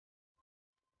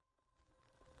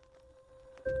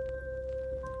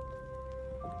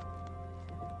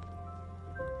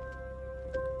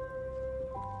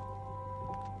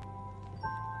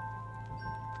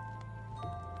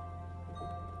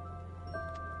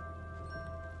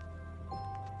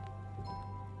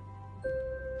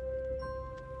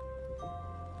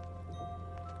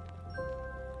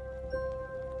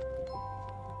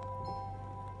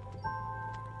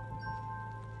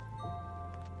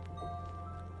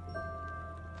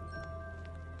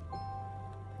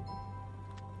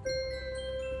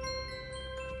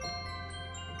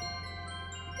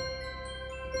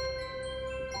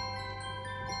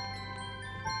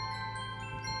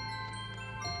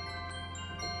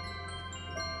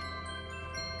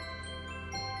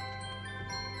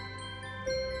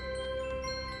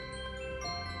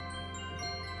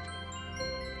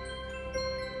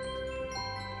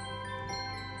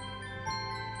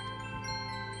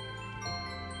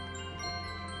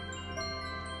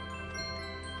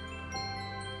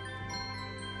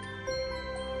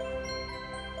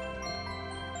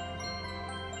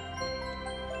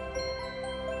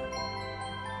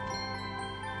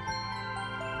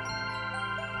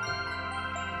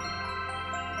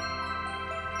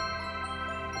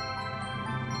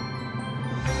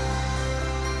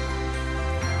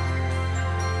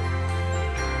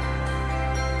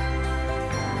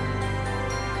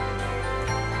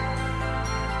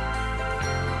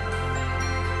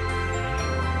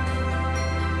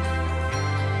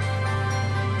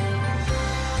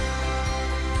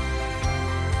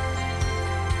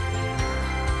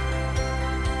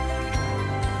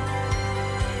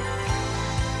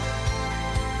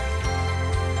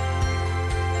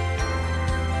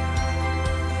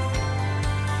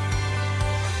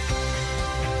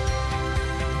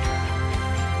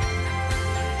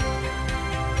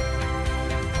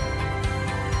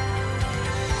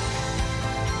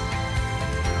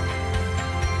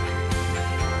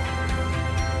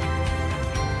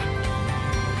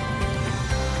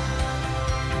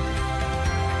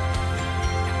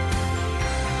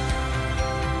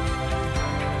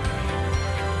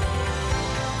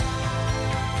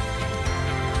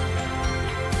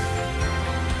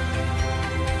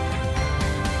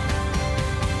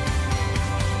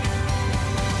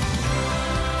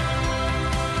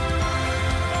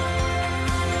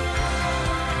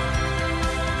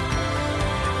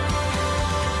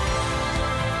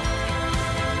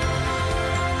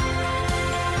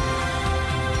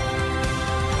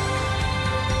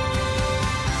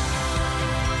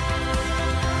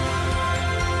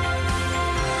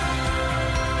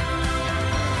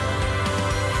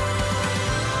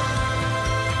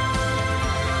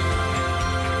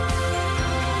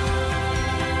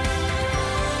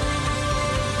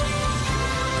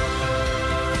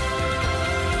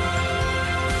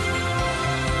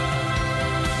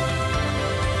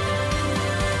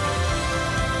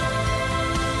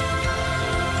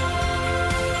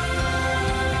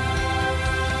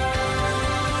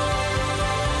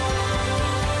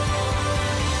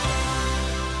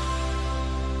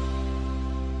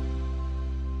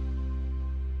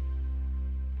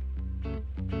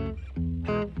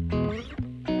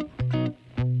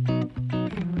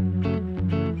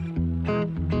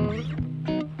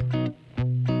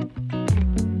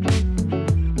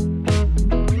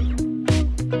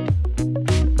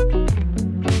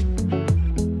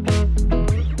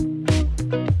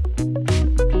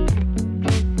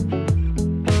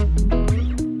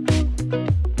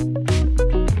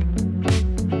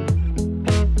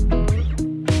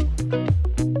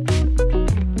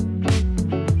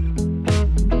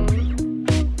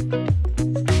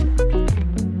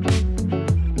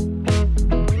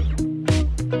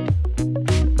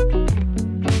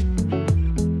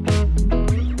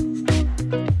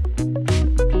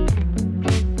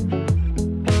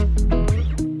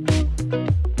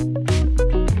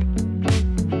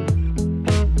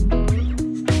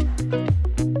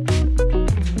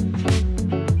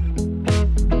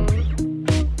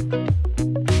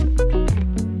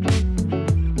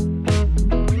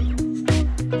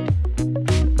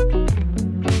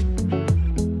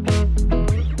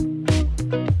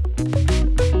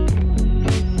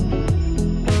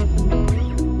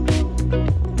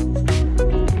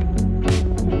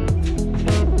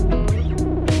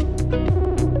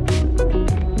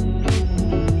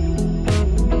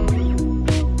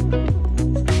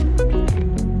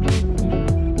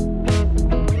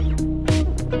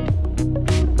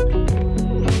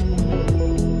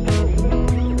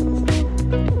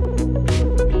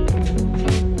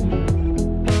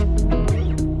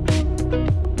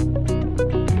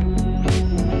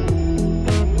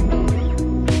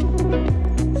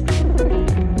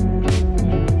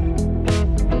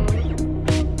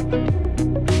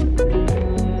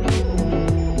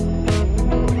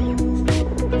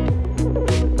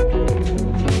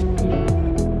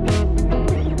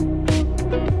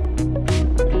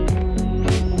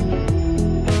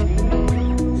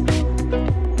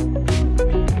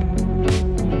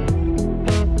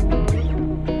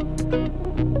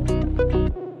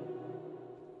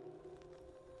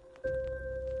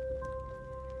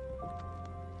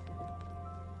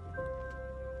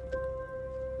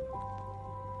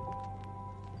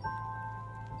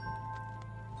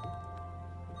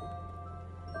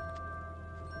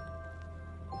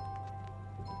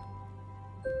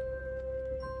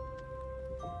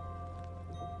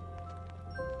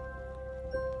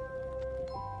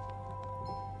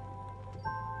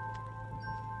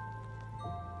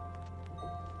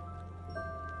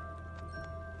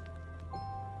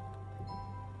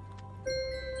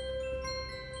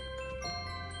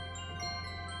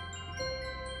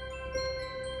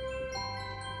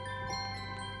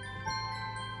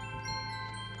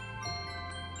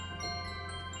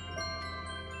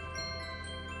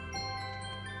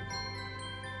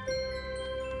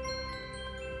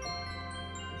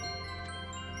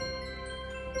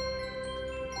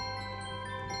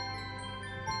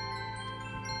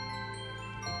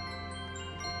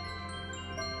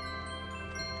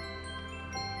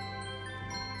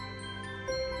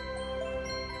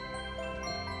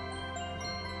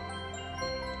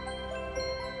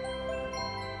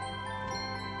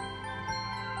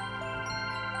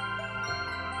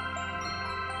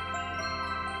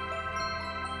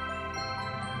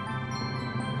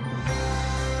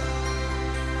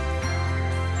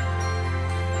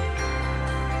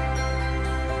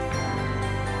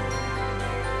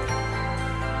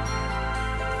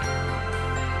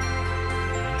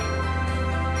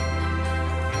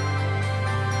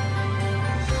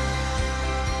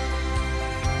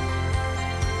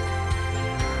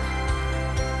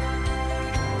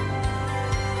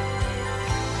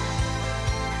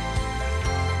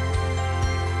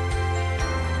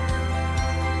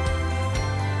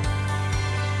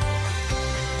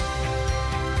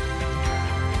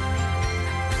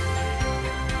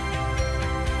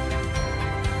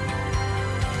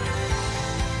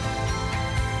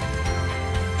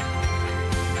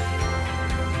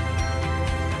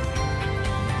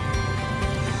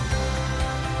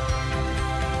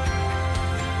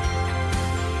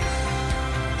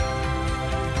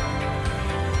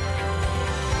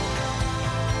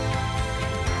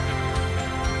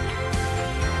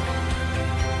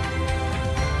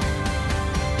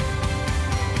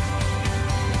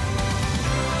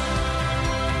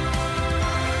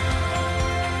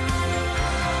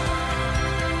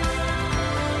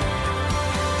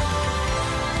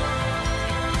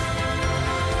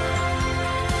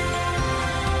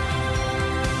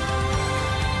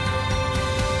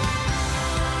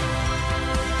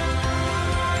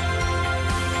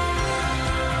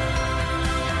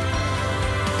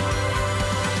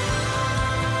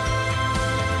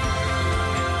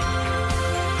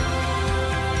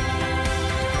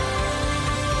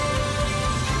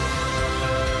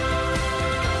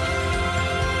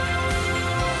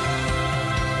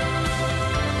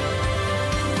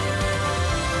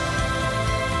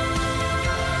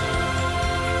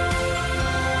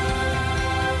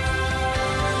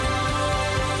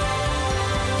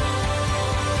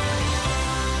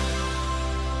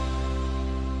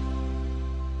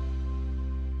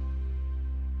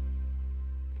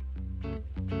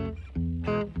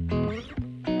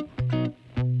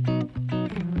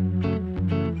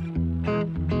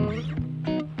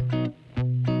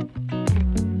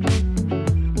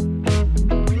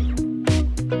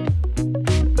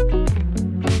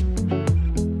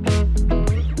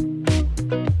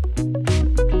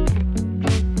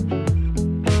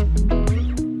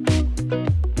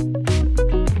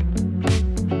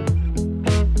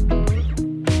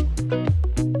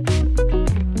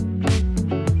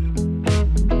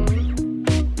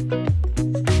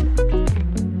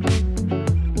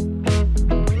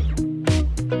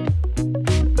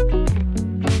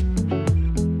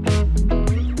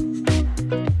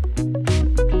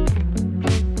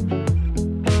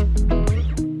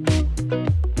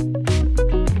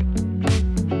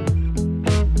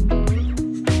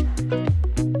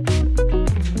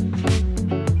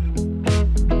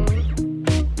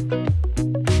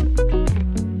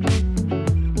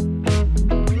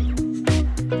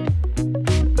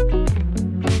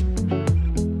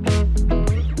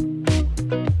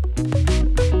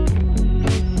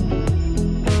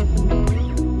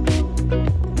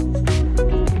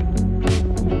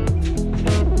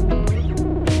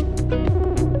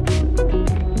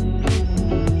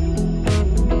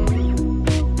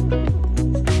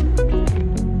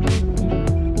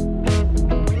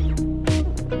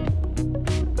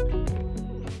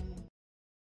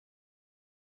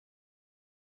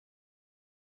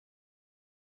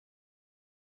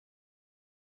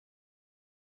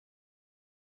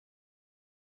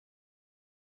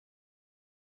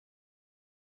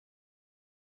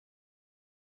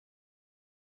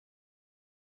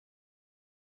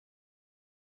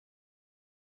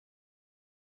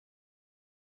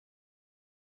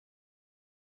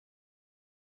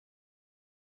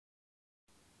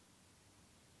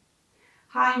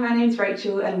Hi, my name's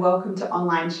Rachel and welcome to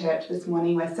Online Church this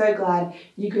morning. We're so glad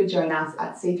you could join us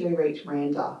at C3 Reach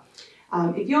Miranda.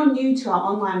 If you're new to our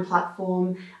online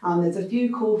platform, there's a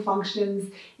few cool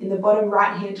functions in the bottom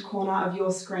right hand corner of your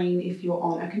screen if you're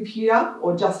on a computer,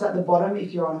 or just at the bottom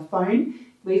if you're on a phone.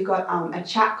 We've got a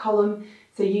chat column,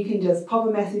 so you can just pop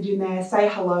a message in there, say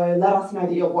hello, let us know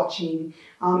that you're watching,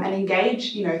 and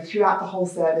engage throughout the whole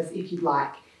service if you'd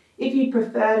like. If you'd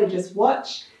prefer to just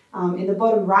watch, in the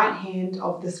bottom right hand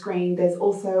of the screen there's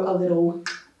also a little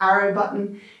arrow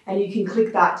button, and you can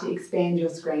click that to expand your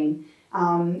screen.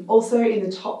 Also in the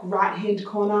top right hand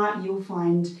corner you'll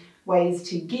find ways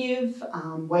to give,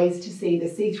 ways to see the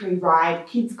C3 Ride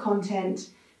kids content,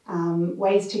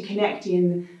 ways to connect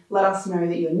in, let us know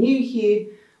that you're new here,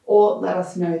 or let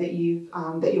us know that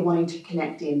you're wanting to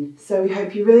connect in. So we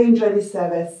hope you really enjoy this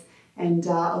service, and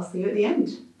I'll see you at the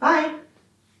end. Bye!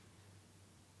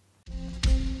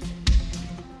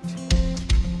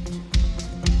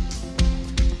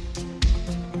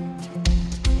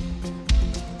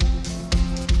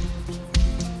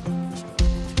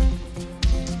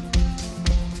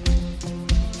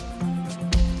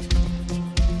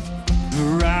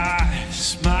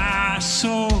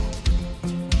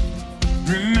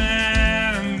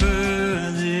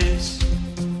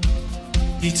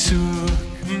 He took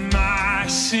my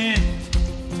sin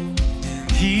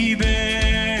and he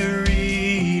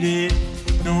buried it.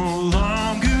 No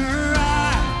longer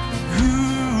I who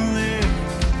live,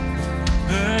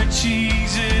 but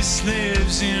Jesus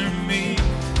lives in me.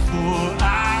 For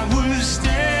I was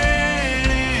dead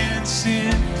in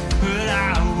sin, but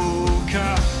I woke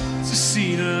up to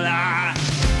see the light.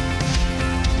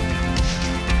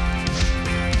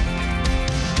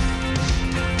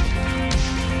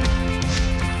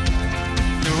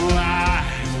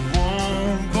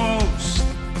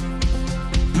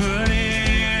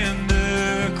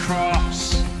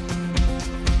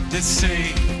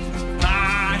 Save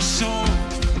my soul,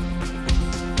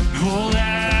 all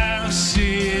else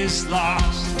is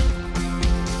lost.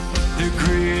 The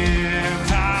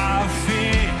grave of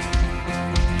fear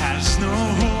has no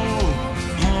hold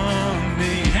on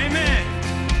me. Amen.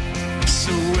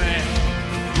 So where,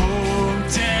 oh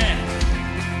death,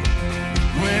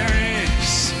 where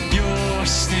is your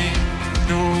sting?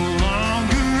 No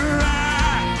longer I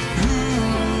who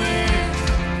live,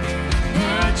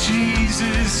 but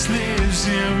Jesus lives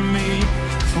in me.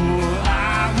 For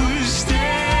I was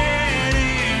dead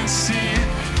in sin,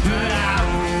 but I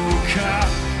woke up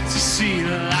to see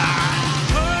the light.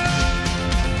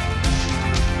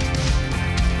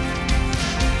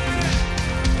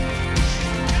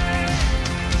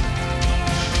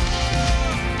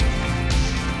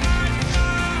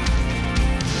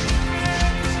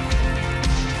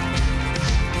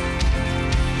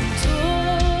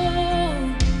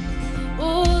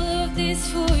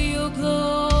 For your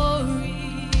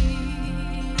glory,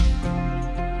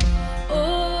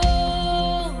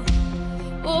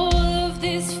 all of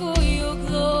this for your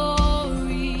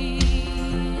glory,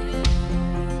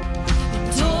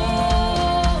 and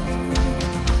all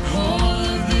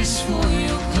of this for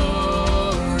your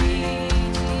glory,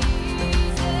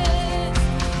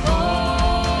 all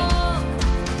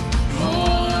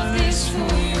of this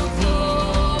for your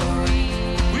glory.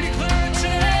 We declare it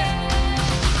today.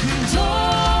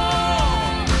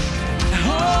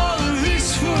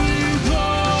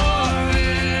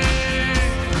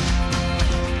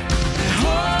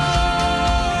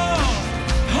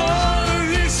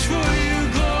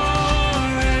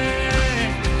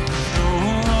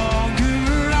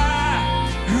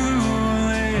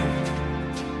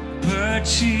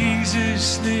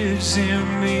 Jesus lives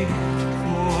in me.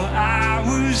 For I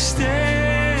was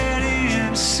dead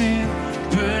in sin,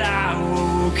 but I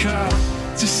woke up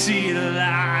to see the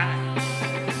light.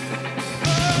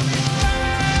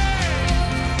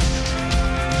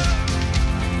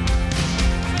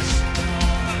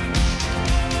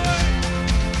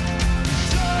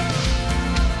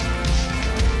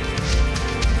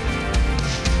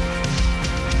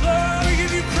 Lord, we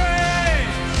give you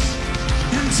praise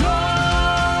and all.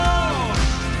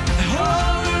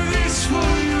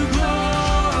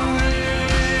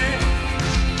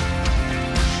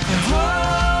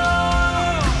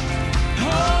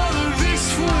 All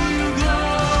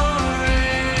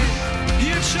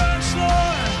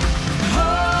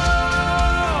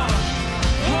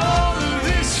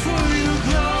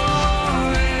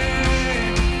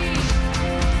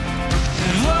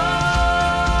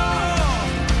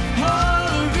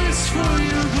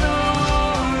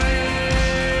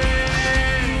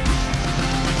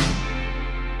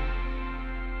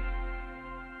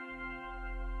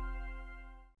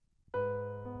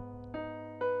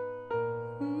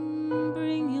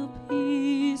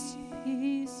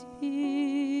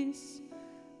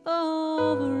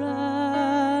over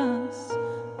us,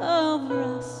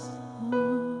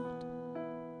 Lord.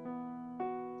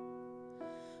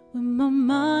 When my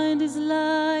mind is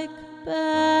like a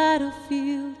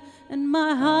battlefield and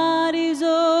my heart is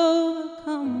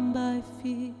overcome by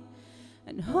fear,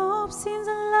 and hope seems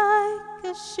like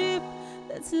a ship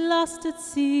that's lost at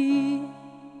sea.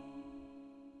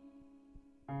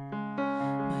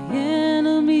 My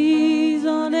enemies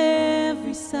on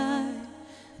every side,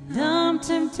 and I'm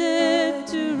tempted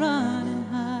to run and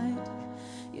hide.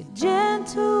 Your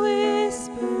gentle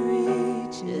whisper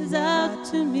reaches out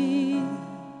to me.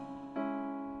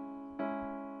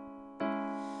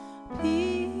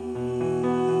 Peace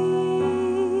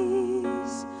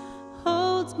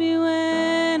holds me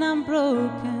when I'm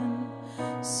broken,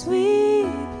 sweet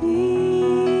peace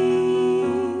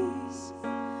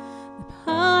that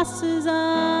passes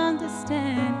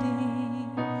understanding.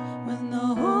 When the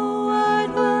whole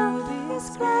wide world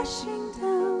is crashing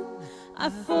down, I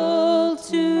fall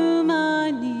to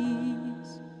my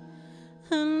knees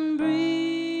and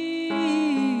breathe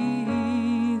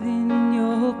in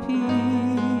your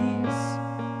peace.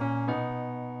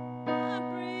 I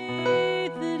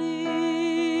breathe it in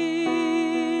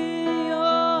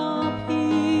your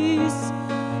peace,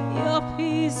 your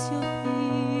peace, your peace.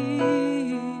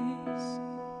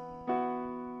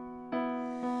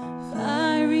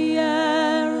 Fiery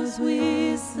arrows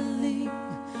whistling,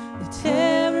 the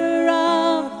terror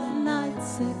of the night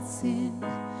sets in,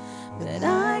 but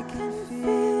I can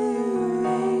feel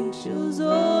angels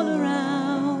all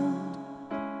around.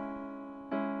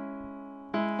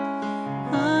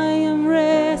 I am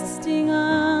resting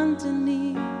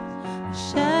underneath the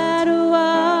shadow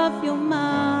of your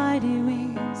mighty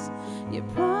wings. Your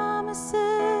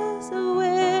promises are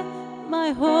where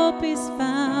my hope is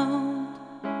found.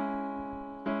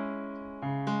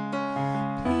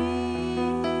 Peace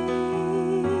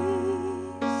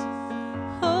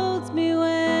holds me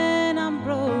when I'm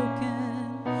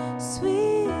broken,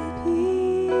 sweet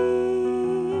peace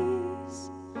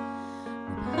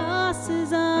that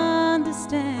passes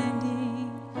understanding.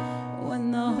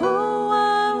 When the whole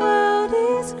wide world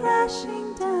is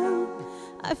crashing down,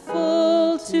 I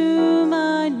fall to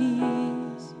my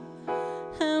knees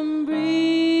and breathe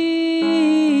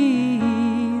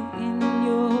in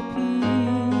your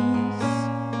peace.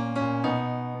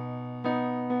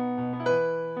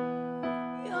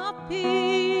 Your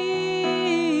peace,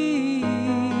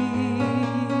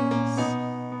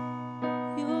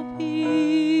 your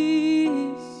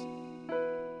peace.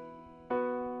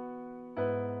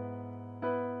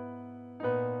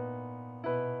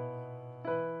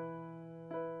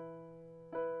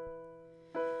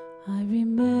 I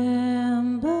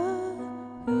remember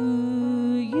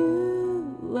who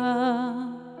you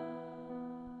are.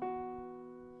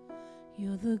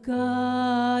 You're the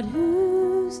God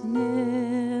who's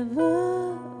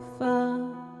never far.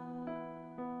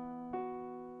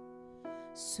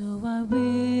 So I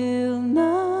will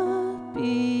not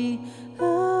be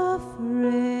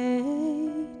afraid.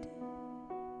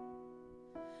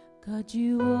 God,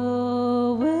 you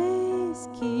always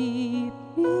keep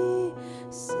me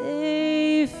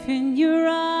safe in your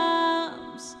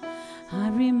arms. I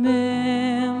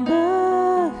remember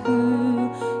who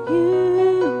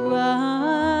you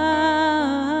are.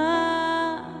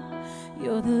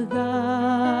 You're the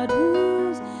God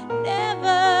who's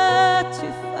never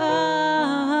too far.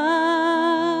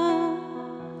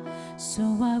 So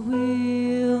I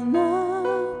will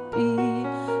not be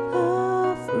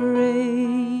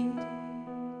afraid.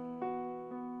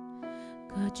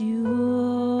 God, you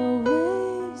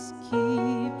always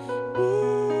keep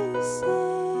me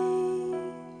safe.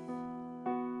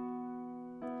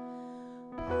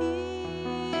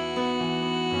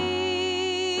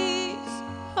 Peace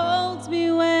holds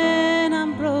me when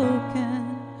I'm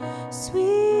broken,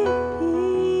 sweet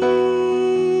peace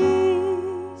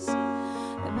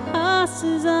that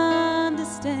passes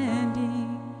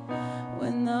understanding.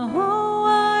 When the whole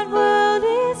wide world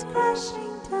is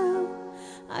crashing down,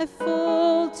 I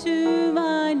fall to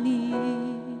my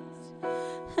knees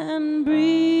and breathe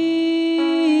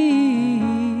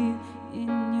in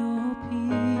your peace.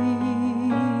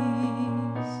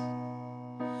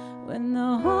 When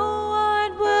the whole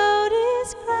wide world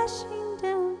is crashing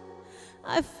down,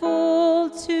 I fall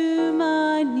to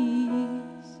my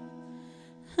knees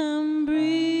and breathe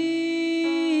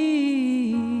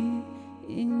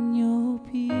in your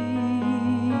peace.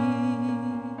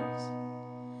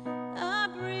 I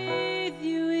breathe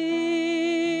you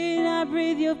in, I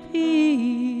breathe your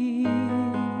peace.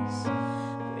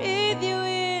 Breathe you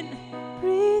in,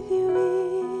 breathe you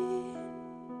in.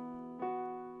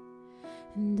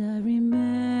 And I remember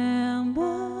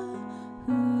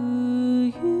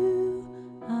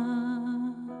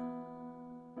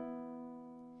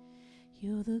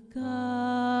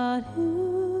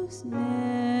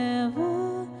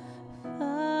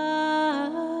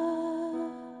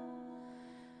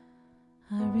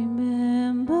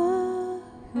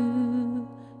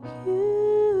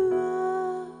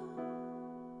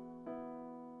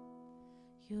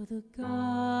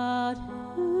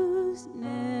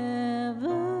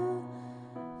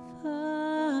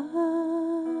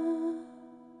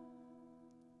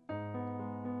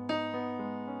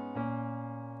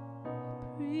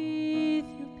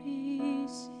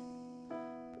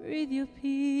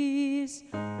peace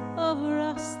over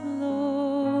us,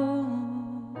 Lord.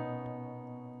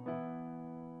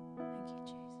 Thank you,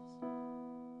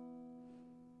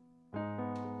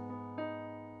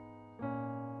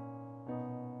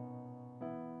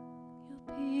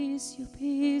 Jesus. Your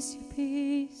peace, your peace, your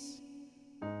peace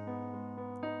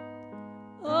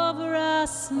over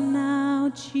us now,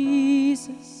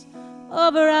 Jesus.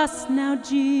 Over us now,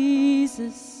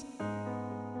 Jesus.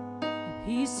 Your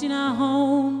peace in our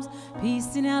homes,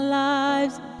 peace in our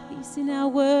lives, and peace in our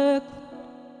work.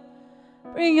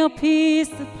 Bring your peace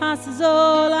that passes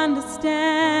all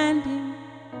understanding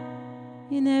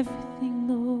in everything,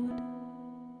 Lord.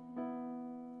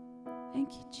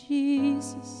 Thank you,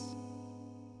 Jesus.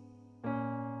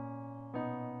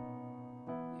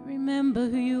 We remember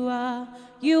who you are.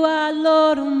 You are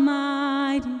Lord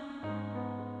Almighty.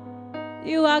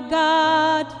 You are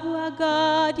God, you are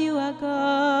God, you are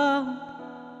God.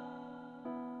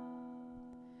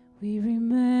 We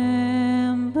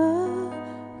remember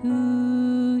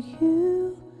who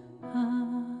you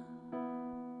are.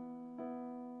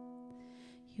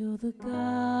 You're the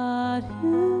God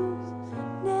who's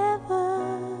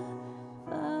never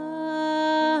far.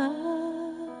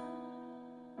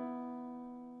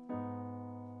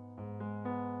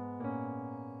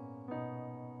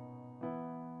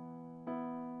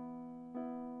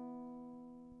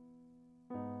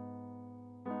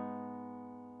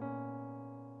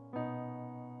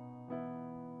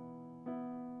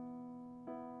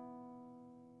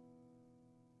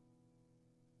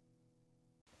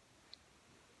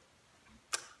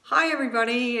 Hi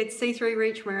everybody, it's C3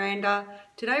 Reach Miranda.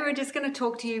 Today we're just going to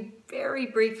talk to you very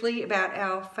briefly about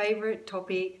our favourite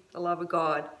topic, the love of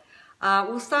God.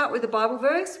 We'll start with the Bible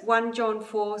verse. 1 John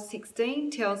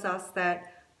 4:16 tells us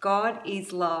that God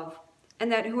is love and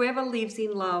that whoever lives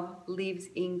in love lives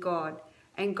in God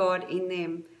and God in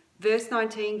them. Verse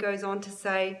 19 goes on to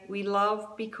say, we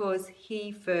love because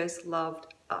He first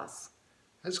loved us.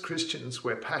 As Christians,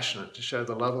 we're passionate to show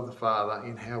the love of the Father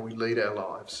in how we lead our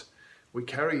lives. We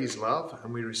carry His love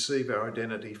and we receive our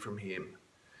identity from Him.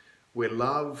 We're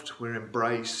loved, we're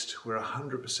embraced, we're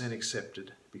 100%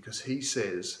 accepted because He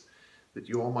says that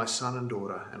you're my son and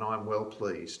daughter and I'm well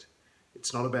pleased.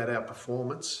 It's not about our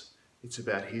performance, it's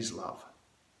about His love.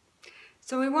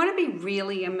 So we want to be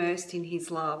really immersed in His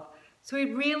love. So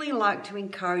we'd really like to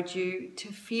encourage you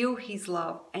to feel His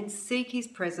love and seek His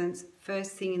presence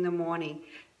first thing in the morning.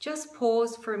 Just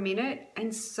pause for a minute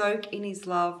and soak in His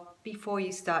love before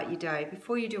you start your day,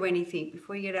 before you do anything,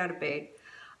 before you get out of bed.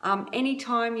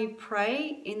 Anytime you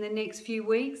pray in the next few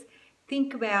weeks,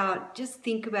 think about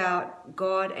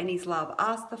God and His love.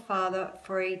 Ask the Father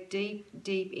for a deep,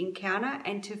 deep encounter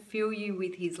and to fill you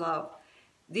with His love.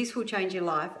 This will change your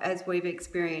life as we've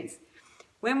experienced.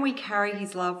 When we carry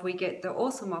His love, we get the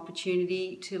awesome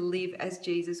opportunity to live as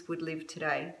Jesus would live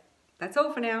today. That's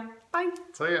all for now. Bye.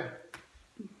 See ya.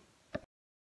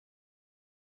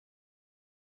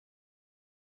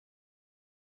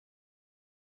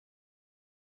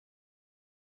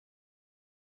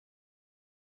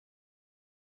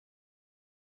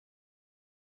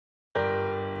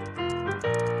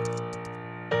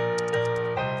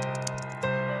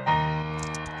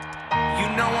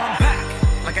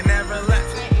 Like I never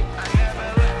left.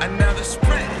 Another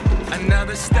sprint,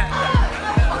 another step,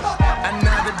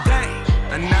 another day,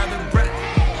 another breath.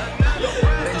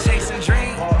 Been chasing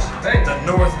dreams. Hey, the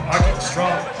North, I get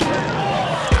strong.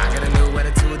 I got a new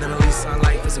attitude and a lease on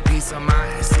life is a piece of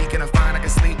mind. Seeking a find, I can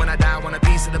sleep when I die. Want a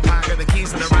piece of the pie, got the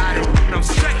keys to the ride. And I'm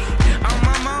straight, I'm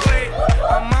on my way.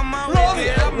 I'm on my way,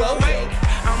 get up my way.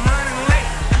 I'm running late.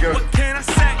 What can I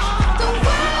say?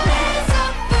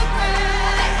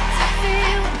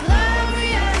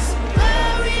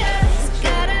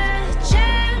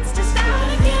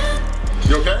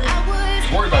 You okay? I was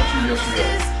worried about you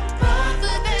yesterday.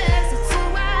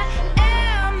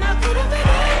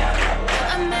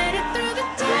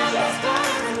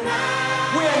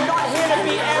 We are not here to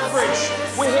be average.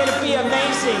 We're here to be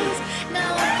amazing.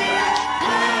 Now I feel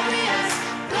glorious,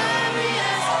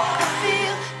 glorious. I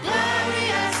feel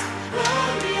glorious,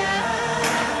 glorious.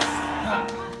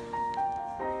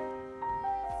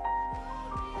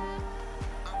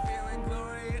 I'm feeling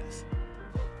glorious.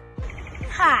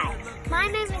 Hi, my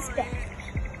name is Beth.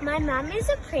 My mum is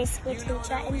a preschool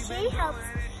teacher and she helps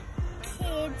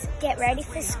kids get ready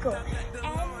for school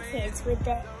and kids with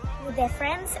their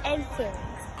friends and feelings.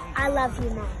 I love you,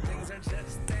 Mum.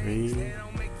 3,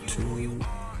 2,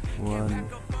 1,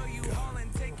 go.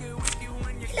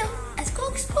 Hello, at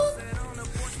School.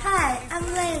 Hi, I'm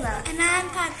Layla. And I'm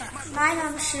Piper. My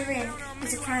mum, Shirin,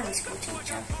 is a primary school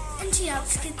teacher. And she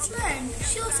helps kids learn.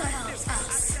 She also helps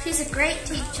us. She's a great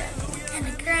teacher. And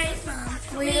a great mum.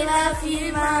 We love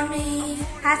you, Mummy.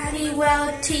 Happy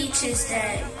World Teachers'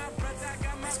 Day.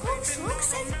 Look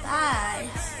says bye.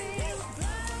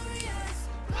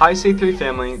 Hi C3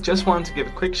 family, just wanted to give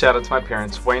a quick shout out to my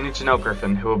parents, Wayne and Janelle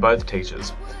Griffin, who are both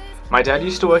teachers. My dad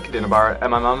used to work at Dinnerborough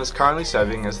and my mum is currently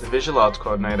serving as the Visual Arts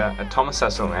Coordinator at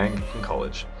Sutherland Anglican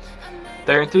College.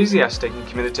 They're enthusiastic and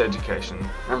committed to education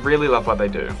and really love what they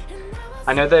do.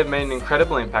 I know they've made an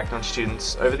incredible impact on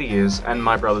students over the years and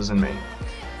my brothers and me.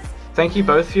 Thank you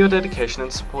both for your dedication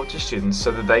and support to students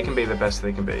so that they can be the best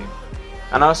they can be.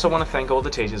 And I also want to thank all the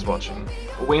teachers watching.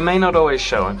 We may not always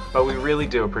show it, but we really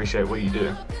do appreciate what you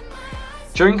do.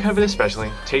 During COVID especially,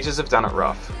 teachers have done it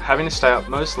rough, having to stay up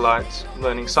most nights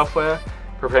learning software,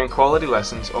 preparing quality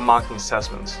lessons or marking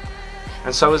assessments.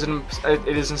 And so it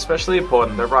is especially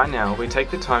important that right now we take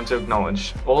the time to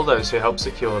acknowledge all those who help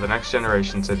secure the next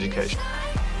generation's education.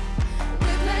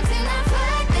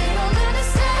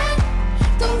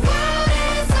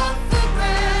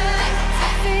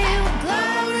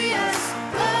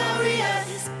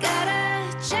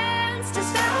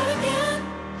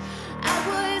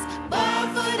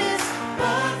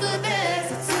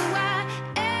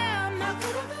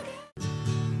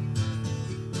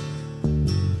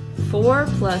 Four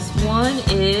plus 1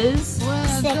 is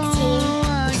 16.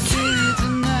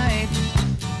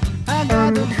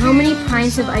 How many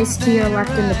pints of iced tea are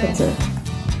left in the pitcher?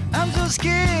 Times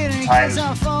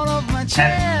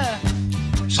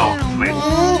 10. Salt, wait. You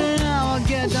want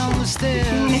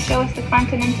to show us the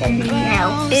continents and the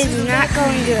now? It's not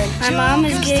going good. My mom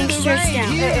is getting stressed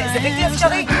out. Is it big deal,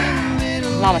 Chubby?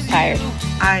 Mama's tired.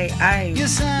 I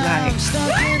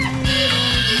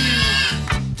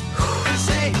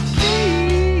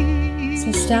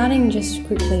So starting just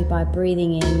quickly by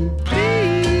breathing in.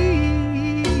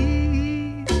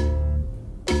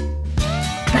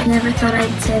 I never thought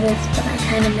I'd say this, but I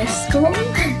kind of miss school.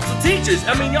 So teachers,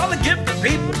 I mean, y'all the gift of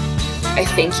people. I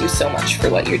thank you so much for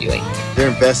what you're doing. Their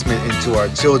investment into our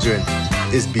children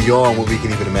is beyond what we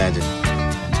can even imagine.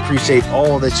 Appreciate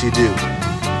all that you do.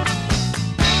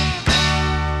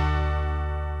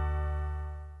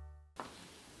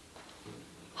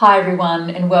 Hi everyone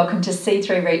and welcome to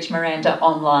C3 Reach Miranda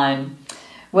Online.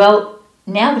 Well,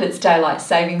 now that it's daylight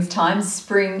savings time,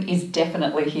 spring is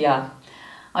definitely here.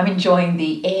 I'm enjoying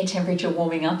the air temperature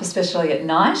warming up, especially at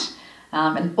night,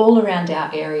 and all around our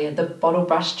area the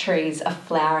bottlebrush trees are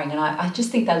flowering and I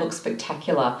just think they look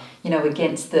spectacular, you know,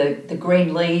 against the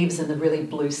green leaves and the really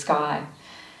blue sky.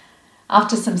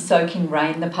 After some soaking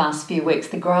rain the past few weeks,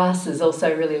 the grass is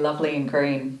also really lovely and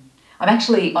green. I'm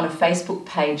actually on a Facebook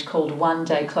page called One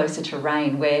Day Closer to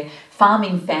Rain where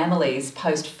farming families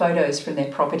post photos from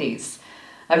their properties.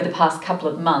 Over the past couple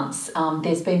of months,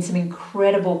 there's been some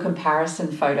incredible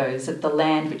comparison photos of the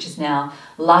land which is now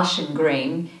lush and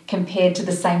green compared to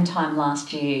the same time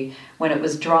last year when it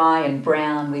was dry and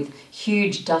brown with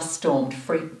huge dust storms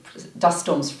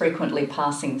frequently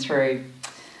passing through.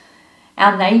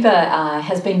 Our neighbour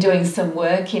has been doing some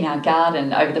work in our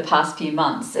garden over the past few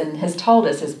months and has told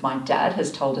us, as my dad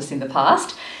has told us in the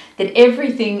past, that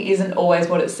everything isn't always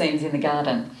what it seems in the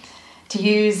garden. To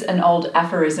use an old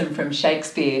aphorism from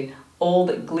Shakespeare, all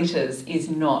that glitters is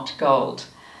not gold.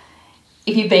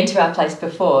 If you've been to our place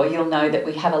before, you'll know that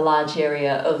we have a large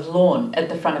area of lawn at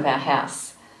the front of our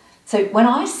house. So when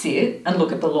I sit and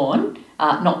look at the lawn,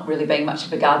 not really being much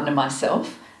of a gardener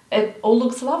myself, it all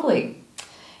looks lovely.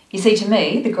 You see, to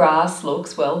me, the grass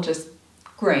looks, well, just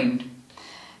green.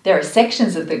 There are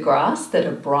sections of the grass that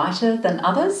are brighter than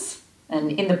others,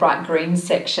 and in the bright green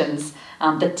sections,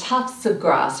 the tufts of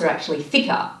grass are actually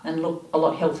thicker and look a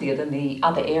lot healthier than the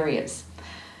other areas.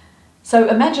 So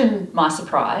imagine my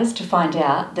surprise to find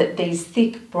out that these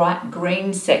thick, bright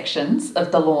green sections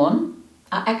of the lawn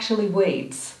are actually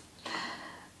weeds.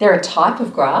 They're a type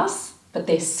of grass, but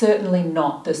they're certainly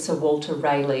not the Sir Walter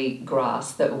Raleigh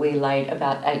grass that we laid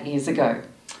about 8 years ago.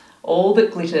 All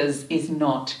that glitters is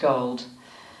not gold.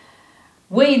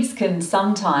 Weeds can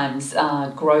sometimes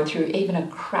grow through even a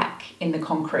crack in the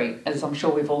concrete, as I'm sure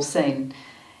we've all seen.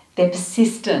 They're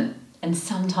persistent and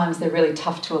sometimes they're really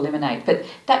tough to eliminate, but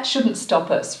that shouldn't stop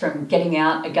us from getting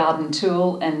out a garden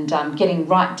tool and getting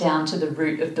right down to the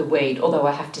root of the weed, although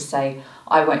I have to say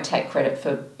I won't take credit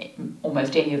for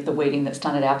almost any of the weeding that's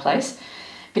done at our place.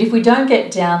 But if we don't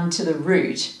get down to the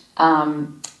root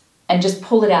and just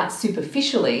pull it out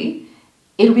superficially,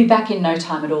 it'll be back in no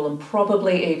time at all and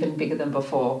probably even bigger than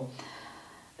before.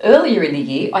 Earlier in the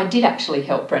year, I did actually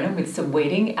help Brennan with some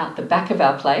weeding out the back of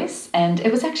our place, and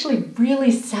it was actually really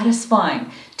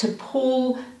satisfying to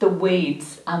pull the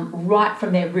weeds right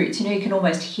from their roots. You know, you can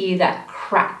almost hear that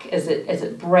crack as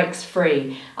it breaks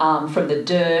free from the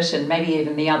dirt and maybe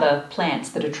even the other plants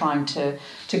that are trying to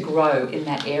grow in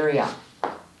that area.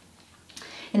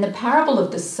 In the parable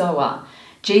of the sower,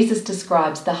 Jesus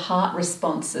describes the heart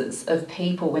responses of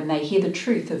people when they hear the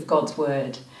truth of God's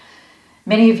word.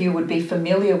 Many of you would be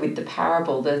familiar with the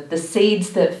parable. The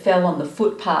seeds that fell on the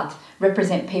footpath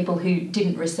represent people who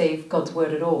didn't receive God's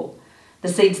word at all. The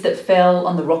seeds that fell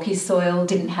on the rocky soil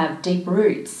didn't have deep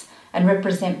roots and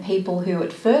represent people who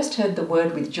at first heard the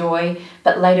word with joy,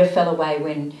 but later fell away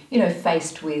when,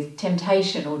 faced with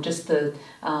temptation or just the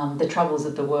troubles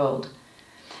of the world.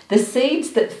 The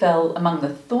seeds that fell among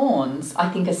the thorns, I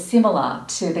think, are similar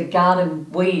to the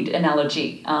garden weed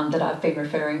analogy that I've been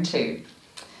referring to.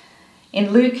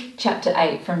 In Luke chapter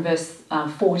 8 from verse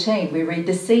 14, we read,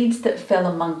 "The seeds that fell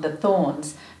among the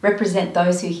thorns represent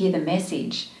those who hear the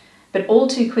message, but all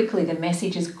too quickly the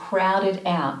message is crowded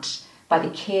out by the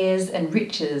cares and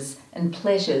riches and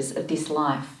pleasures of this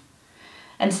life.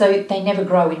 And so they never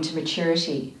grow into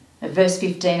maturity." In verse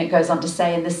 15 it goes on to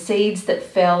say, "And the seeds that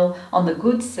fell on the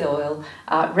good soil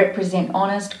represent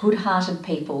honest, good-hearted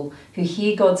people who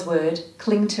hear God's word,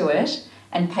 cling to it,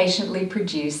 and patiently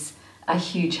produce a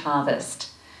huge harvest."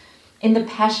 In the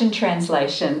Passion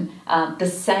Translation, the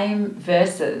same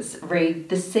verses read,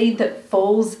 "The seed that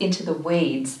falls into the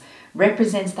weeds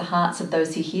represents the hearts of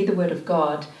those who hear the word of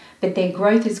God, but their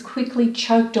growth is quickly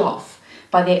choked off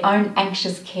by their own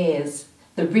anxious cares,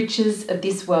 the riches of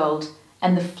this world,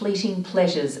 and the fleeting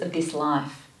pleasures of this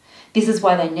life. This is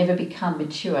why they never become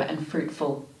mature and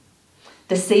fruitful."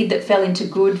 The seed that fell into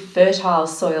good, fertile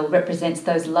soil represents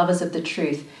those lovers of the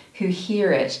truth who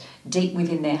hear it deep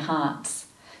within their hearts.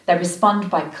 They respond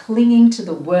by clinging to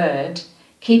the word,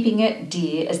 keeping it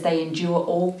dear as they endure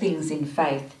all things in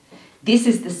faith. This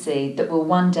is the seed that will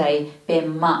one day bear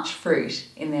much fruit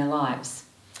in their lives.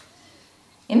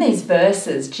 In these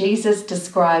verses, Jesus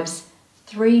describes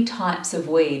 3 types of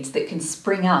weeds that can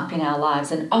spring up in our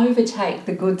lives and overtake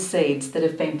the good seeds that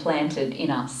have been planted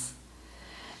in us.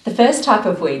 The first type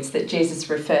of weeds that Jesus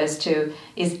refers to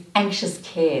is anxious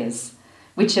cares,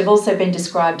 which have also been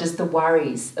described as the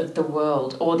worries of the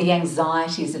world or the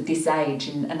anxieties of this age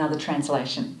in another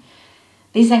translation.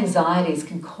 These anxieties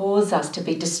can cause us to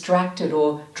be distracted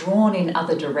or drawn in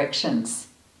other directions.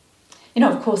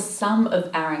 Of course, some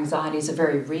of our anxieties are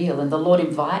very real, and the Lord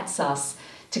invites us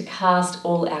to cast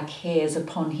all our cares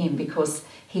upon him because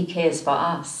he cares for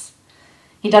us.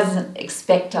 He doesn't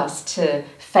expect us to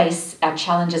face our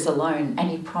challenges alone, and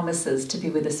he promises to be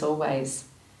with us always.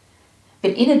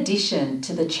 But in addition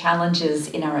to the challenges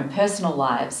in our own personal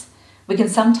lives, we can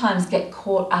sometimes get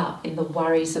caught up in the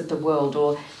worries of the world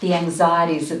or the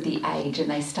anxieties of the age,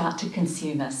 and they start to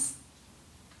consume us.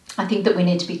 I think that we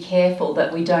need to be careful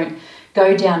that we don't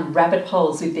go down rabbit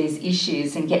holes with these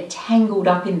issues and get tangled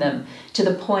up in them to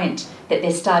the point that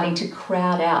they're starting to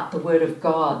crowd out the word of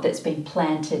God that's been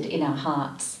planted in our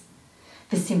hearts.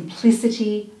 The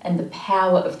simplicity and the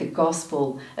power of the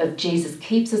gospel of Jesus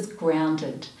keeps us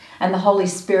grounded, and the Holy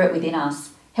Spirit within us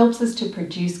helps us to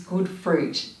produce good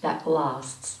fruit that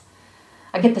lasts.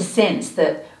 I get the sense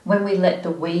that when we let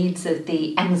the weeds of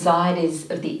the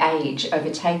anxieties of the age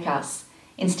overtake us,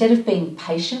 instead of being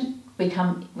patient,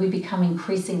 we become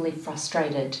increasingly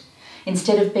frustrated.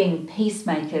 Instead of being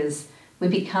peacemakers, we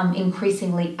become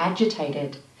increasingly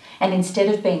agitated. And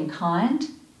instead of being kind,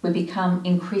 we become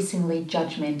increasingly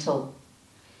judgmental.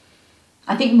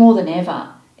 I think more than ever,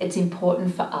 it's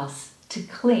important for us to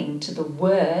cling to the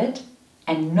word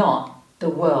and not the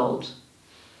world.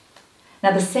 Now,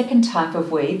 the second type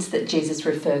of weeds that Jesus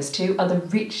refers to are the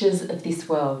riches of this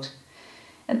world.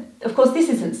 And of course, this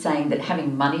isn't saying that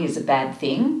having money is a bad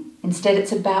thing. Instead,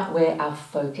 it's about where our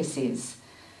focus is.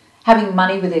 Having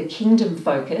money with a kingdom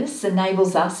focus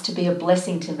enables us to be a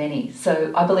blessing to many.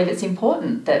 So I believe it's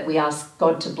important that we ask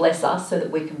God to bless us so that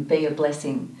we can be a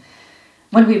blessing.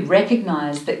 When we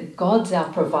recognise that God's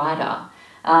our provider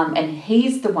and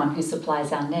he's the one who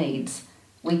supplies our needs,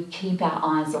 we keep our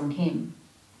eyes on him.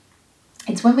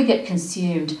 It's when we get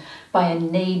consumed by a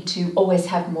need to always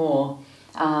have more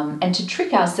and to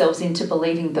trick ourselves into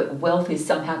believing that wealth is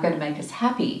somehow going to make us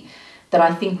happy that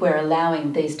I think we're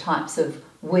allowing these types of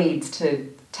weeds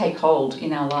to take hold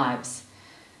in our lives.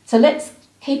 So let's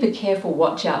keep a careful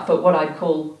watch out for what I'd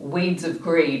call weeds of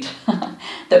greed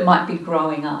that might be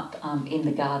growing up in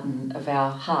the garden of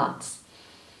our hearts.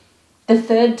 The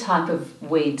third type of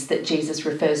weeds that Jesus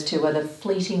refers to are the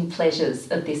fleeting pleasures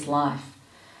of this life.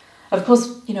 Of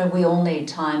course, we all need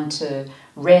time to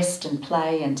rest and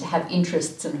play and to have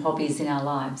interests and hobbies in our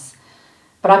lives.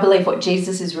 But I believe what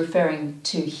Jesus is referring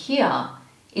to here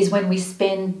is when we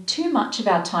spend too much of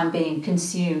our time being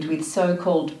consumed with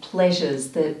so-called pleasures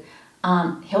that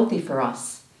aren't healthy for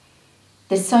us.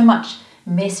 There's so much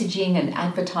messaging and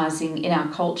advertising in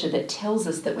our culture that tells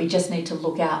us that we just need to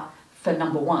look out for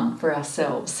number one, for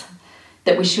ourselves,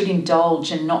 that we should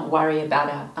indulge and not worry about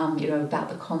about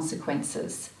the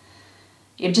consequences.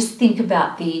 You just think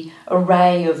about the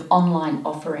array of online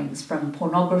offerings, from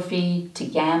pornography to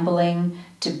gambling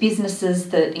to businesses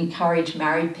that encourage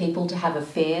married people to have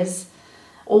affairs.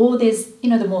 Or there's,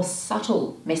 the more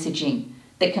subtle messaging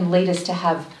that can lead us to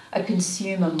have a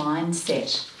consumer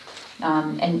mindset,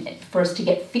 and for us to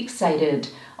get fixated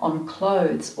on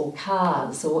clothes or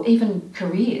cars or even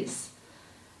careers.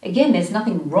 Again, there's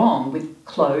nothing wrong with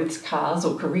clothes, cars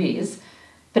or careers,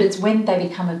 but it's when they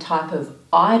become a type of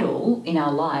idol in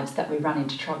our lives that we run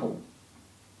into trouble.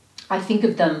 I think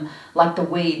of them like the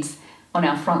weeds on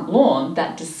our front lawn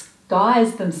that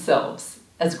disguise themselves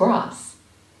as grass.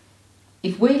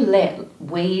 If we let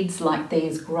weeds like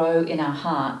these grow in our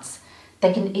hearts,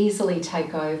 they can easily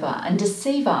take over and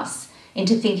deceive us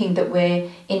into thinking that we're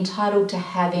entitled to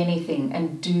have anything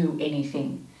and do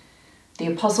anything.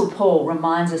 The Apostle Paul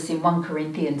reminds us in 1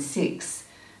 Corinthians 6,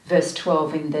 verse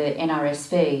 12 in the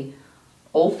NRSV,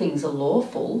 all things are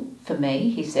lawful for me,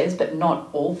 he says, but not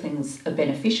all things are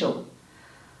beneficial.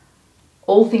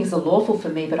 All things are lawful for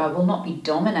me, but I will not be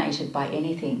dominated by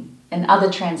anything. And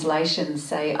other translations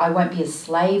say, I won't be a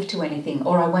slave to anything,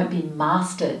 or I won't be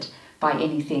mastered by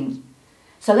anything.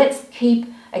 So let's keep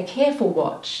a careful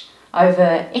watch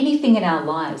over anything in our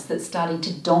lives that's starting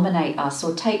to dominate us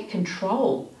or take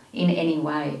control in any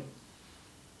way.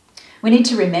 We need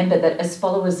to remember that as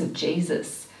followers of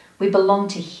Jesus, we belong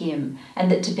to him,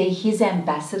 and that to be his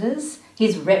ambassadors,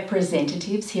 his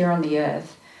representatives here on the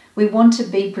earth, we want to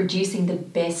be producing the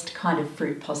best kind of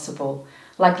fruit possible,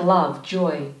 like love,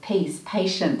 joy, peace,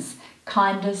 patience,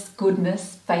 kindness,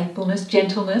 goodness, faithfulness,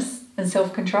 gentleness, and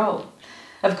self-control.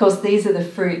 Of course, these are the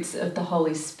fruits of the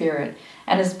Holy Spirit.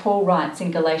 And as Paul writes in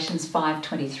Galatians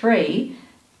 5:23,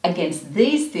 against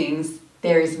these things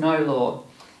there is no law.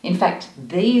 In fact,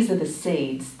 these are the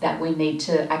seeds that we need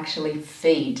to actually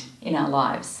feed in our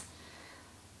lives.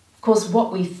 Of course,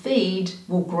 what we feed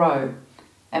will grow,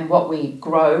 and what we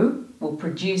grow will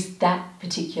produce that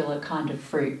particular kind of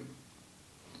fruit.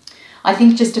 I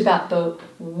think just about the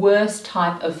worst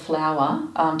type of flower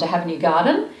to have in your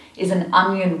garden is an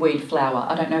onion weed flower.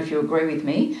 I don't know if you agree with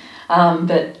me,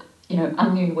 but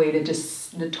onion weed are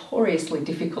just notoriously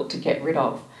difficult to get rid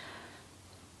of.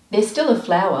 They're still a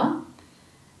flower,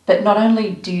 but not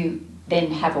only do you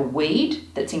then have a weed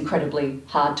that's incredibly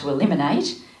hard to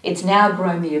eliminate, it's now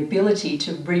grown the ability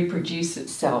to reproduce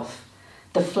itself.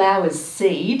 The flowers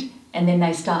seed, and then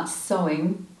they start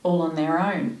sowing all on their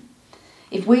own.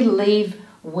 If we leave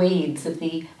weeds of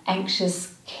the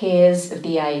anxious cares of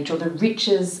the age, or the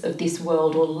riches of this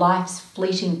world, or life's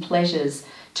fleeting pleasures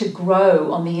to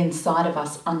grow on the inside of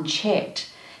us unchecked,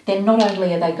 then not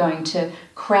only are they going to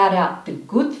crowd out the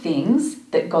good things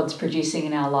that God's producing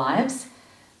in our lives,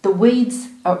 the weeds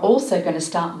are also going to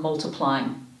start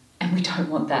multiplying. And we don't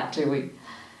want that, do we?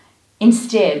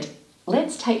 Instead,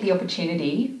 let's take the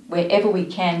opportunity wherever we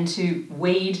can to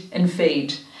weed and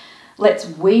feed. Let's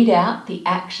weed out the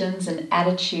actions and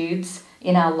attitudes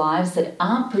in our lives that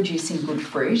aren't producing good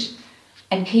fruit,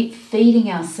 and keep feeding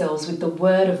ourselves with the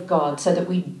Word of God so that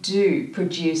we do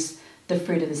produce the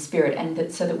fruit of the Spirit,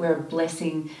 and so that we're a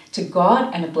blessing to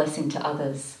God and a blessing to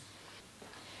others.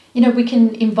 We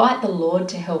can invite the Lord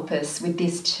to help us with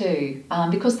this too,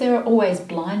 because there are always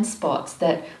blind spots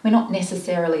that we're not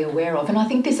necessarily aware of. And I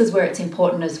think this is where it's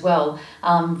important as well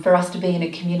for us to be in a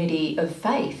community of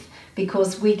faith,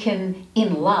 because we can,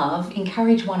 in love,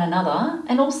 encourage one another,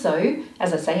 and also,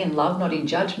 as I say, in love, not in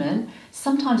judgment,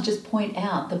 sometimes just point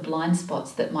out the blind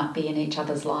spots that might be in each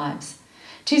other's lives.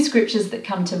 Two scriptures that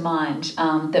come to mind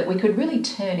that we could really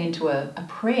turn into a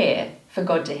prayer for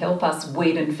God to help us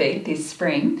weed and feed this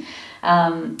spring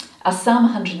are Psalm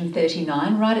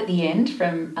 139, right at the end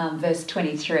from verse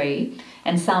 23,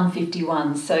 and Psalm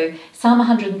 51. So Psalm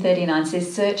 139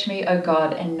 says, "Search me, O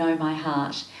God, and know my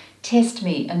heart. Test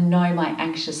me and know my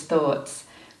anxious thoughts.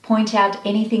 Point out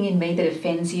anything in me that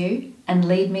offends you, and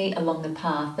lead me along the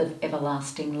path of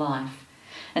everlasting life."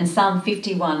 And Psalm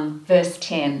 51 verse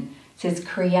 10 says,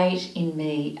 "Create in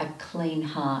me a clean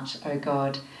heart, O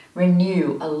God.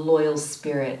 Renew a loyal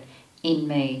spirit in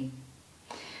me."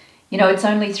 It's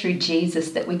only through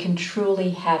Jesus that we can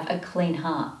truly have a clean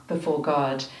heart before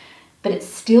God. But it's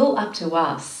still up to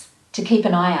us to keep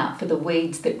an eye out for the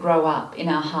weeds that grow up in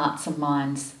our hearts and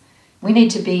minds. We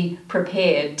need to be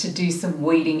prepared to do some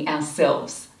weeding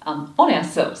ourselves, on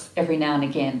ourselves every now and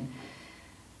again.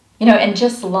 You know, and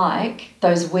just like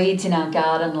those weeds in our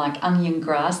garden, like onion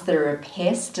grass that are a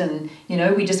pest and, you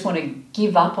know, we just want to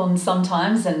give up on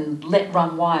sometimes and let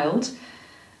run wild,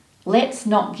 let's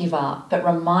not give up, but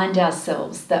remind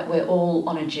ourselves that we're all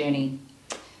on a journey.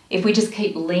 If we just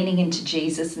keep leaning into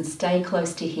Jesus and stay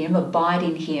close to him, abide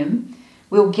in him,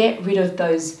 we'll get rid of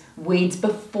those weeds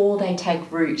before they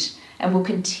take root, and we'll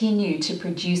continue to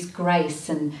produce grace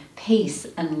and peace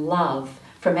and love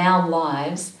from our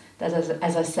lives that,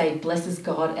 as I say, blesses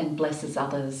God and blesses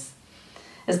others.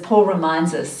 As Paul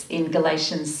reminds us in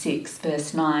Galatians 6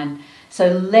 verse 9, so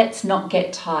let's not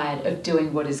get tired of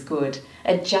doing what is good.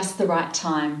 At just the right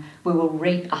time, we will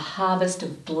reap a harvest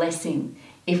of blessing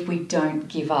if we don't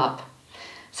give up.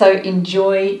 So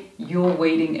enjoy your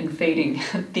weeding and feeding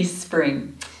this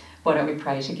spring. Why don't we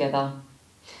pray together?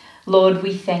 Lord,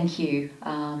 we thank you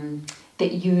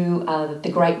that you are the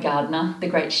great gardener, the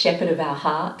great shepherd of our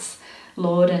hearts,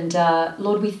 Lord. And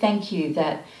Lord, we thank you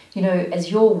that, you know,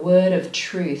 as your word of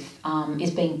truth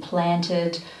is being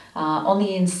planted on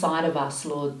the inside of us,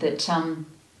 Lord, that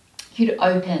you'd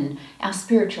open our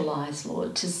spiritual eyes,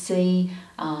 Lord, to see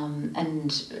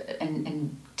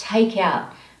and take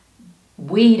out,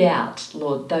 weed out,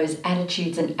 Lord, those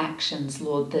attitudes and actions,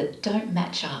 Lord, that don't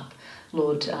match up,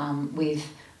 Lord, with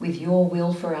your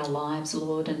will for our lives,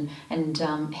 Lord, and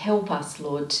help us,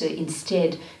 Lord, to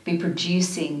instead be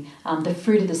producing the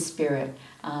fruit of the Spirit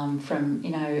from,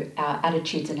 you know, our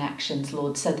attitudes and actions,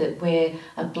 Lord, so that we're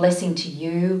a blessing to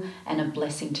you and a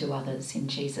blessing to others. In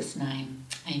Jesus' name,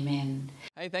 amen.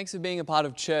 Hey, thanks for being a part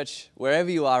of church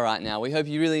wherever you are right now. We hope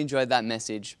you really enjoyed that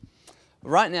message.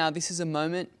 Right now, this is a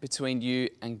moment between you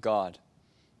and God.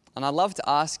 And I'd love to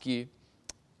ask you,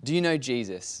 do you know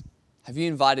Jesus? Have you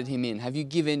invited him in? Have you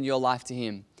given your life to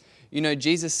him? You know,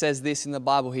 Jesus says this in the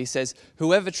Bible. He says,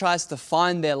 whoever tries to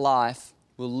find their life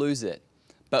will lose it.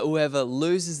 But whoever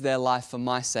loses their life for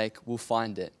my sake will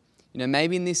find it. You know,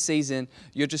 maybe in this season,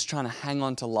 you're just trying to hang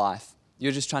on to life.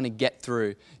 You're just trying to get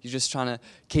through. You're just trying to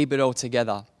keep it all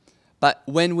together. But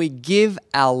when we give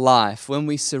our life, when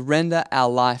we surrender our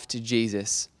life to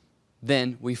Jesus,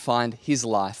 then we find his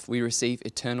life. We receive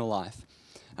eternal life.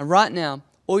 And right now,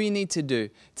 all you need to do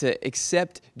to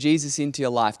accept Jesus into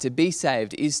your life, to be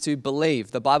saved, is to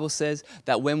believe. The Bible says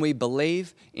that when we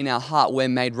believe in our heart, we're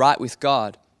made right with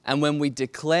God. And when we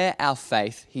declare our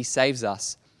faith, he saves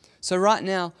us. So right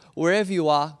now, wherever you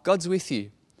are, God's with you.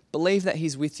 Believe that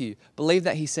he's with you. Believe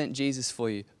that he sent Jesus for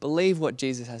you. Believe what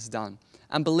Jesus has done.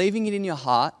 And believing it in your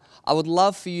heart, I would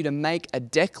love for you to make a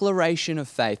declaration of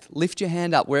faith. Lift your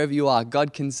hand up wherever you are.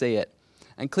 God can see it.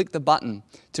 And click the button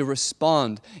to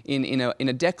respond in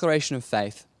a declaration of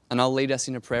faith. And I'll lead us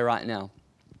in a prayer right now.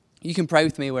 You can pray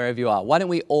with me wherever you are. Why don't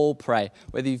we all pray,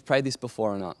 whether you've prayed this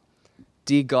before or not?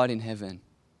 Dear God in heaven,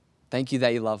 thank you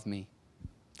that you love me.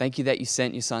 Thank you that you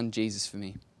sent your son Jesus for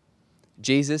me.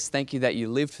 Jesus, thank you that you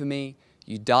lived for me,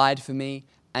 you died for me,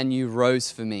 and you rose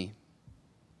for me.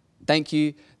 Thank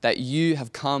you that you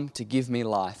have come to give me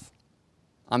life.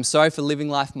 I'm sorry for living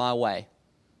life my way.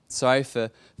 Sorry for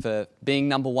being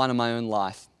number one in my own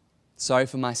life. Sorry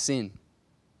for my sin.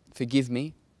 Forgive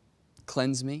me,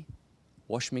 cleanse me,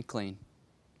 wash me clean,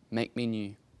 make me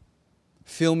new.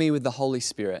 Fill me with the Holy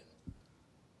Spirit.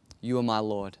 You are my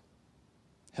Lord.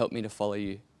 Help me to follow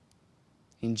you.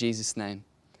 In Jesus' name,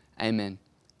 amen.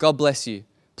 God bless you.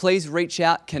 Please reach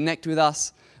out, connect with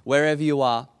us wherever you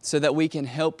are so that we can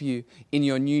help you in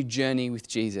your new journey with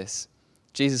Jesus.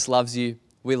 Jesus loves you.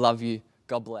 We love you.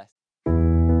 God bless.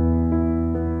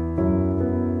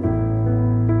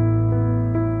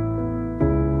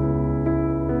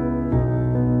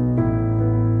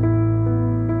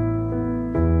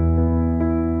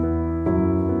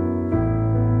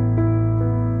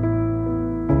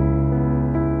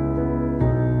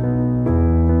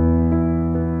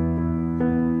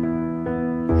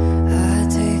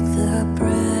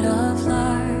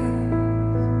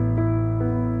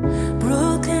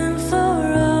 Broken for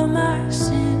all my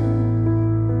sin.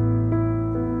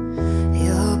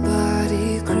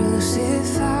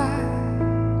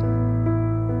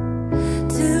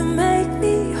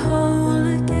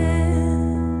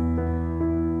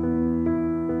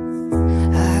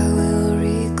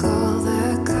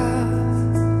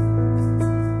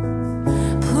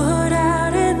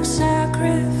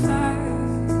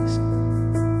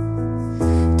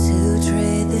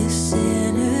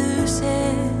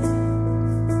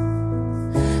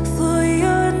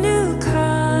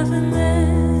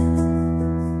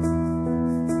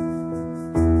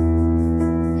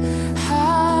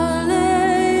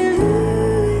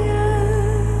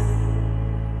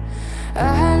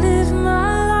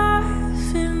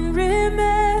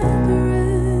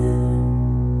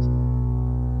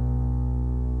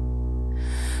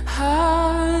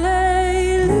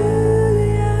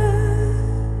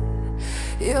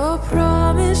 Your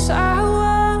promise I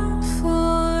won't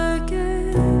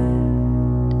forget.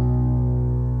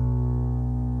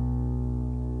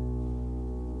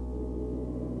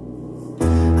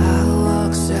 I'll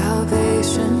walk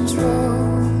salvation's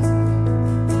road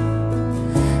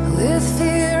with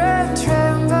fear and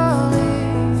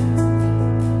trembling.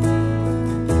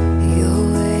 Your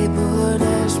way born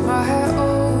as my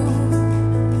own,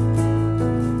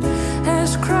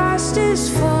 as Christ is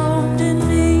formed in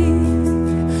me.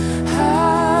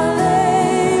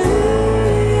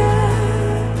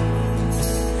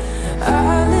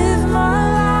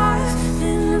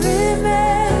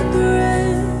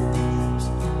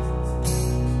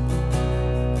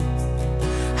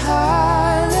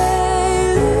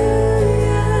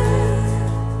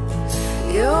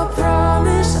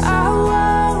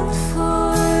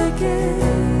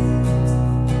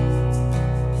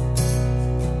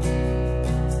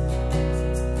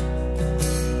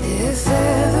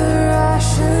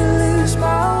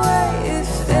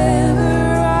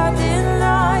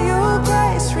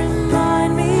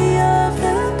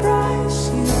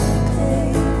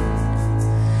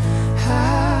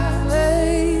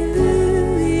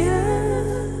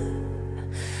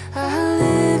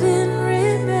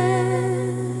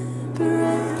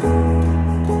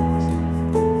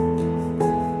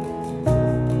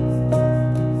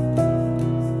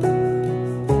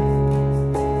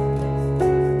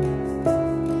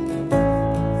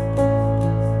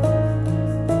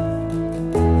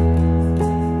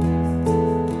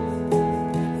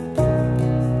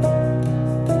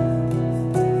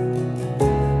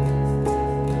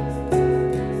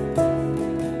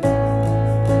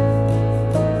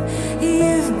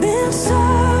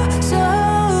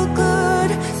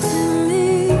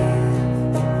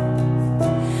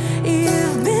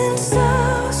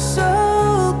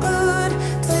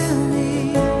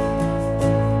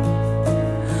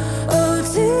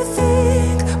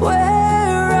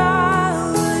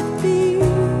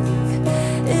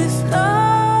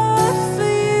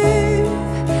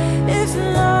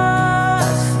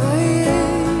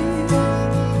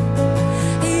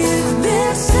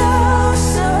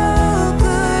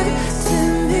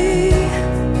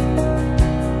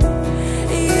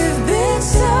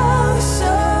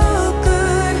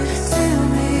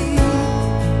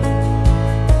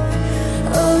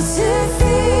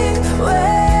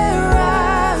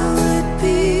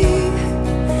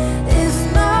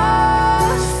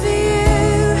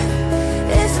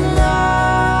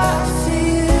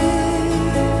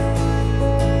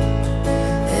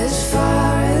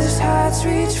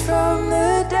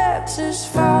 As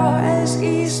far as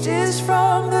east is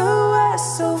from the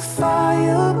west, so far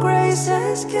your grace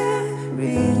has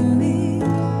carried me,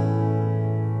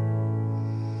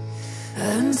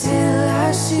 until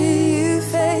I see you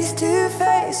face to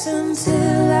face,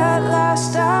 until at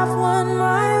last I've won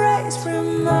my race.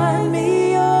 Remind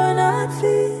me you're not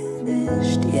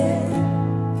finished yet.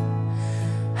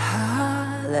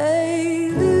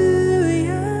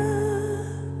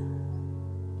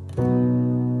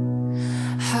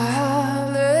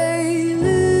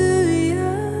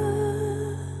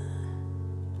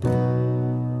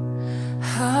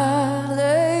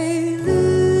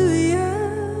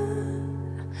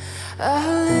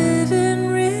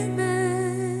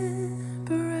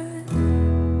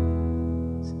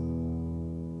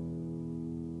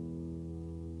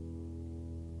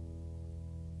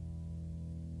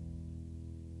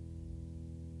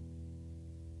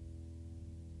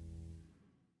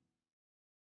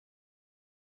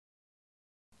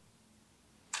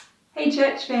 Hey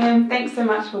church fam, thanks so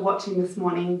much for watching this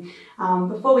morning.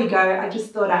 Before we go, I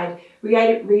just thought I'd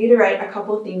reiterate a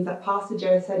couple of things that Pastor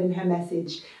Jo said in her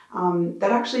message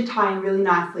that actually tie in really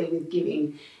nicely with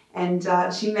giving. And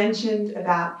she mentioned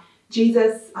about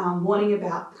Jesus warning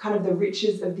about kind of the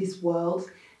riches of this world.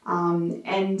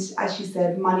 And as she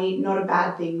said, money, not a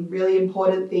bad thing, really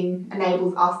important thing,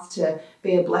 enables us to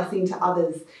be a blessing to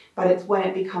others. But it's when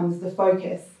it becomes the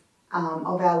focus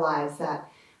of our lives that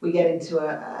we get into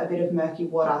a bit of murky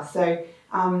water. So,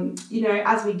 you know,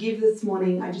 as we give this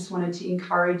morning, I just wanted to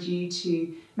encourage you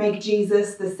to make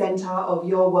Jesus the center of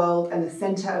your world and the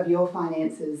center of your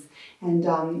finances. And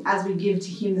as we give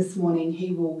to him this morning,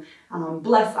 he will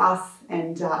bless us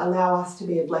and allow us to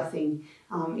be a blessing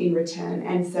in return.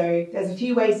 And so there's a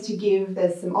few ways to give.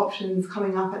 There's some options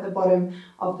coming up at the bottom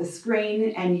of the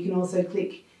screen, and you can also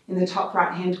click in the top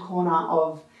right hand corner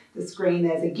of the screen.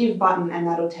 There's a give button, and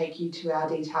that'll take you to our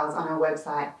details on our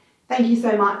website. Thank you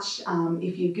so much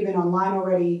if you've given online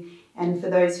already, and for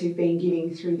those who've been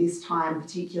giving through this time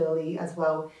particularly as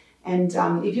well. And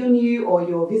if you're new or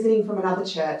you're visiting from another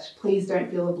church, please don't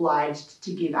feel obliged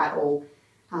to give at all.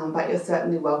 but you're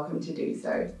certainly welcome to do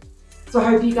so. So I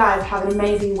hope you guys have an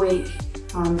amazing week.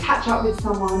 Catch up with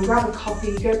someone, grab a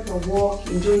coffee, go for a walk,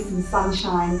 enjoy some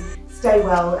sunshine, stay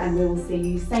well, and we will see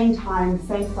you same time,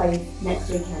 same place next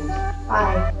weekend.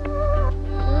 Bye.